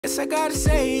guess I gotta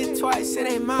say it twice, it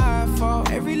ain't my fault.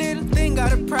 Every little thing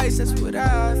got a price, that's what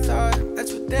I thought,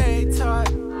 that's what they taught.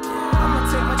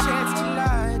 I'ma take my chance till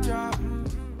I drop.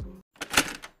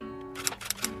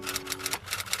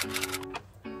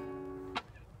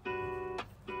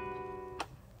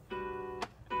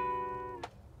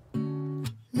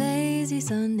 Lazy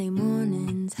Sunday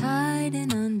mornings,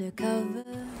 hiding under cover.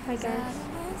 Hi guys,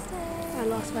 I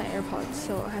lost my AirPods,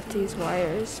 so I have to use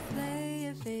wires. Play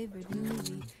your favorite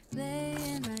movie,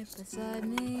 laying right beside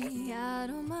me. I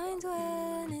don't mind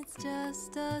when it's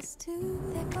just us two.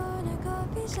 That corner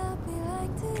coffee shop we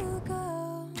like to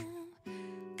go.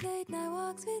 Late night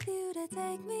walks with you to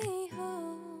take me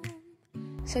home.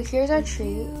 So here's our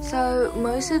tree. So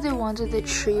most of the ones with the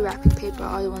tree wrapping paper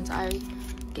are the ones I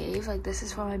gave. Like this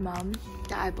is for my mom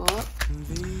that I bought.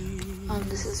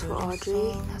 This is for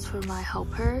Audrey. That's for my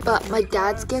helper. But my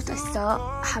dad's gift, I still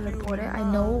haven't bought it. I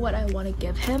know what I want to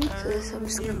give him. So this, I'm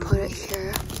just gonna put it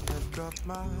here.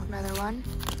 Another one.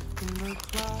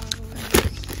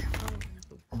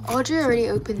 Audrey already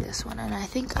opened this one, and I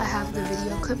think I have the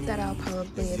video clip that I'll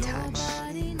probably attach.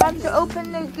 Time to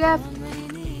open the gift.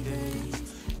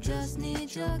 Just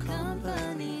need your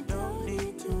company, don't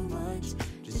need too much.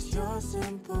 Just your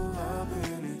simple love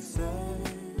and it's said.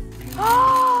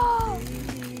 Oh!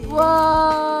 Whoa!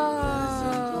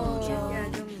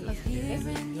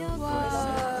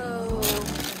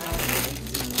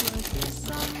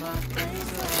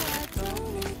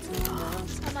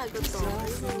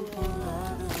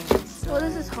 Well,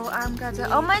 this is whole arm 가져.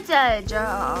 엄마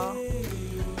잘해줘.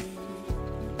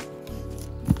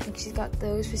 She's got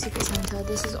those for Secret Santa.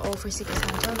 This is all for Secret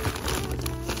Santa.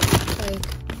 Like,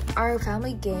 our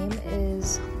family game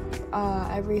is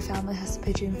every family has to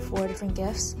pitch in 4 different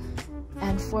gifts,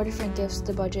 and 4 different gifts,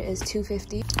 the budget is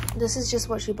 $250. This is just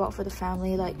what she bought for the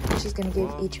family. Like, she's gonna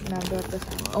give each member of the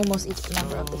family, almost each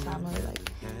member of the family,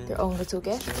 like their own little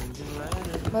gift.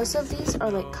 Most of these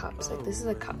are like cups. Like this is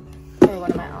a cup for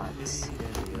one of my aunts.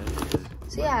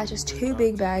 So yeah, just 2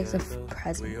 big bags of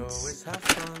presents.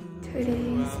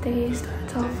 Today's day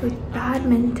starts off with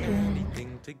badminton.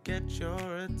 To get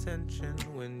your attention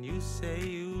when you say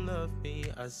you love me,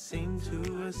 I seem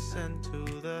to ascend to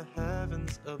the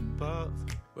heavens above,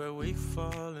 where we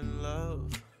fall in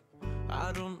love.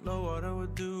 I don't know what I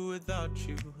would do without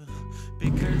you,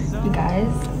 because you guys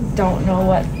don't know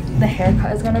what the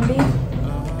haircut is gonna be.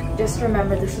 Just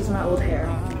remember, this is my old hair.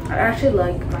 I actually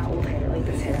like my old hair, like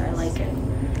this hair, I like it.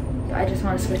 But I just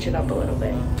want to switch it up a little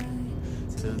bit.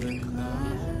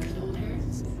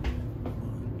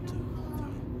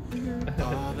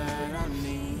 All that I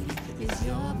need is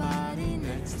your body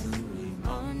next to me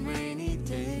on rainy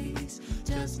days.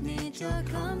 Just need your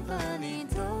company,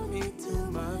 don't need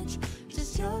too much.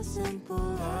 Just your simple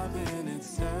love and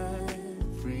it's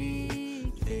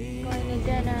everything. Going to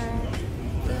dinner.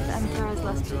 MTR has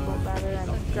less people better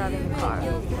than driving a car.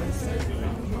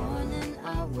 Morning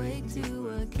I wake to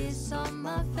a kiss on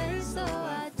my face, so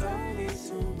I don't need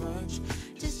too much.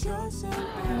 Just your simple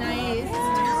Nice.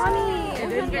 Tommy! It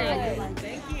is very good.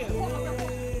 Thank you.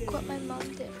 Look what my mom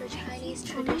did for Chinese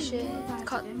tradition. It's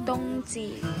called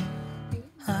Dongji.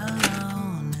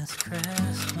 Alone this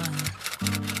Christmas,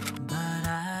 but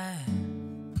I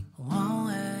won't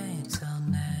wait till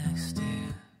next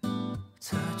year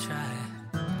to try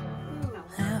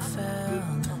and feel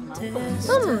the distance.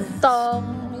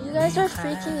 You guys are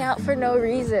freaking out for no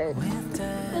reason.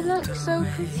 It looks so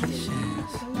pretty.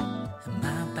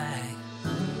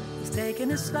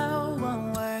 Taking it slow,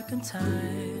 won't work on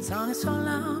time. Song is so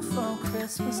long for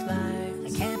Christmas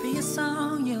lights. It can't be a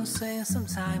song you sing.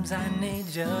 Sometimes I need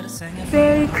you to sing it.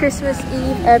 Merry Christmas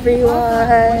Eve,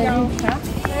 everyone.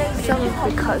 Some of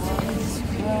the cousins.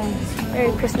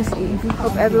 Merry Christmas Eve.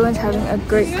 Hope everyone's having a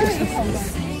great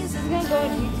Christmas Eve.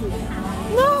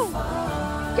 No!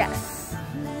 Yes.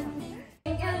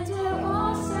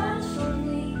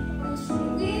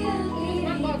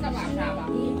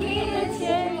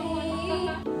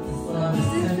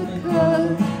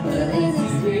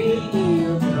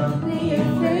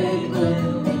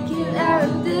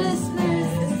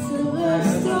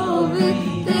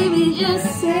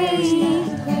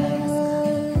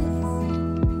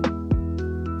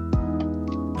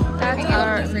 That's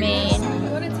our main.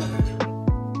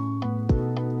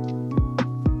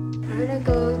 We're gonna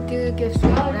go do the gifts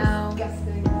right now.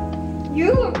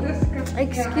 You look disgusting.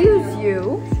 Excuse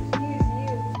you.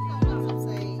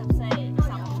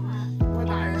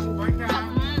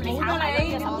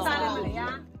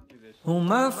 Well,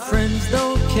 my friends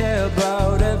don't care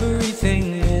about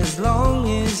everything, as long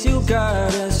as you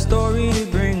got a story to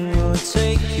bring. We'll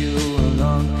take you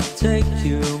along, take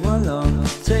you along,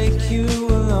 take you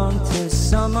along.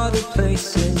 some other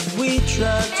places. We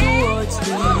drive towards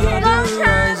the other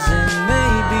horizon,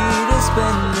 maybe to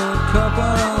spend a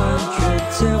couple hundred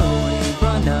till we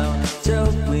run out,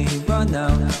 till we run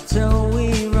out, till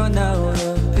we run out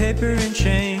of paper and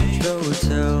change. Though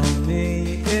tell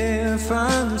me if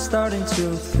I'm starting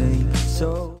to think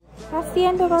so. That's the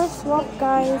end of our swap,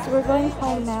 guys. We're going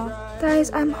home now. Guys,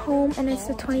 I'm home and it's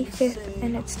the 25th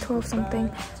and it's 12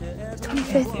 something. It's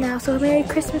 25th now, so Merry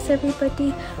Christmas,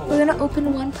 everybody. We're gonna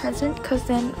open one present because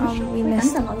then we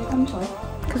missed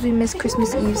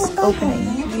Christmas Eve's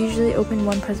opening. We usually open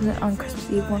one present on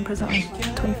Christmas Eve, one present on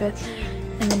 25th,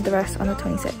 and then the rest on the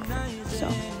 26th. So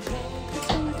that's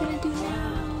what we're gonna do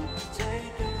now.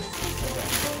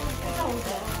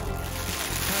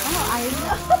 Oh, I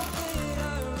know.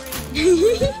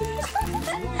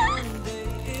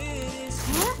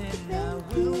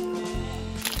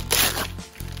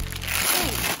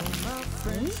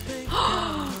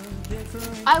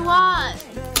 I want.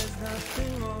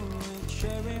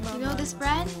 You know this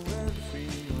brand?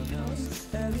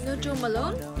 You know Joe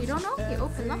Malone? You don't know? You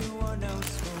open them.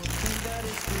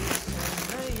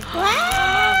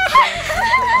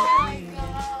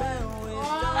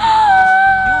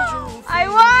 I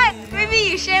want. Maybe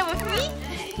you share with me.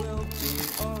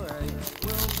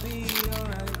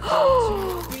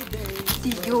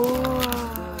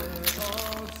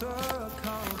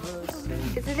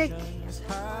 Is it like...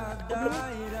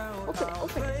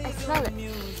 Open it. I smell it.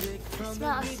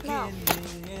 I smell.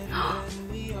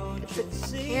 It's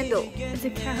a candle. It's a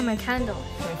my candle.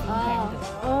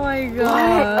 Oh my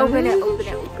god. Open it.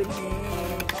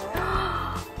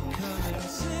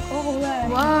 Oh wow.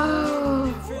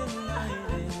 Wow.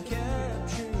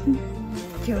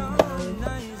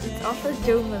 It's also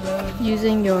Joe Malone.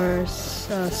 Using your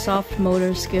soft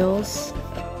motor skills.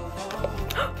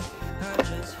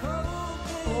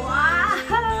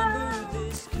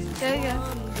 There you go.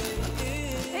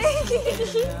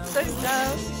 So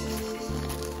soft.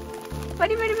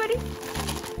 Buddy.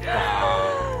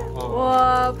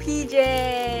 Whoa,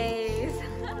 PJs.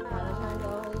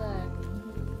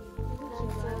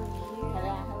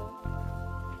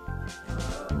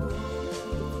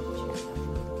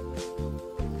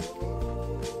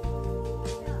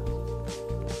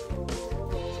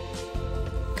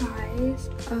 Guys,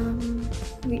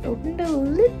 we opened a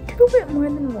little bit more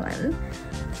than one.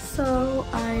 So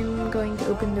I'm going to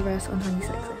open the rest on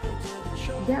 26th.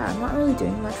 Yeah, I'm not really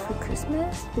doing much for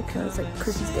Christmas because like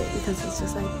Christmas Day, because it's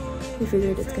just like we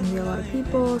figured it's gonna be a lot of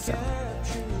people. So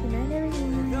good night,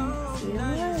 everyone. See you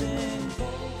tomorrow.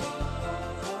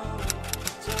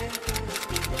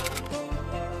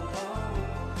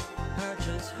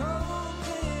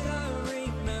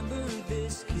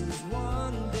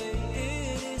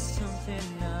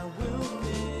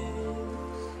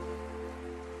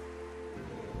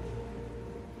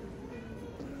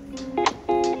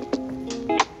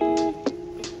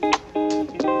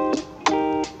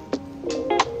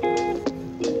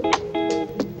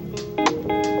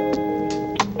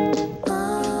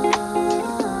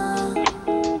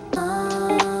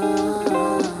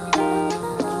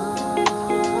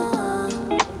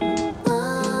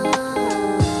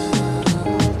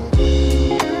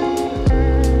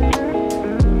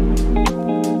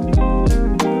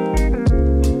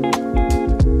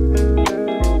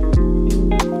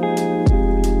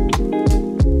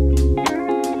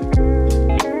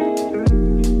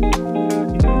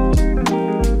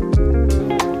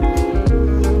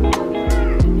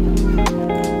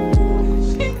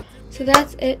 So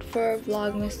that's it for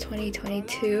Vlogmas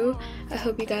 2022. I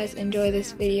hope you guys enjoy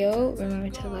this video. Remember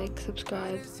to like,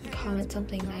 subscribe, comment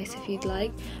something nice if you'd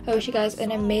like. I wish you guys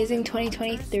an amazing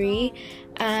 2023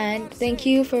 and thank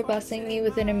you for blessing me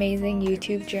with an amazing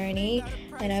YouTube journey,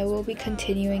 and I will be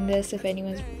continuing this if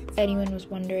anyone was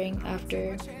wondering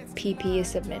after PP is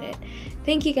submitted.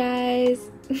 Thank you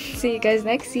guys. See you guys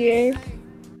next year.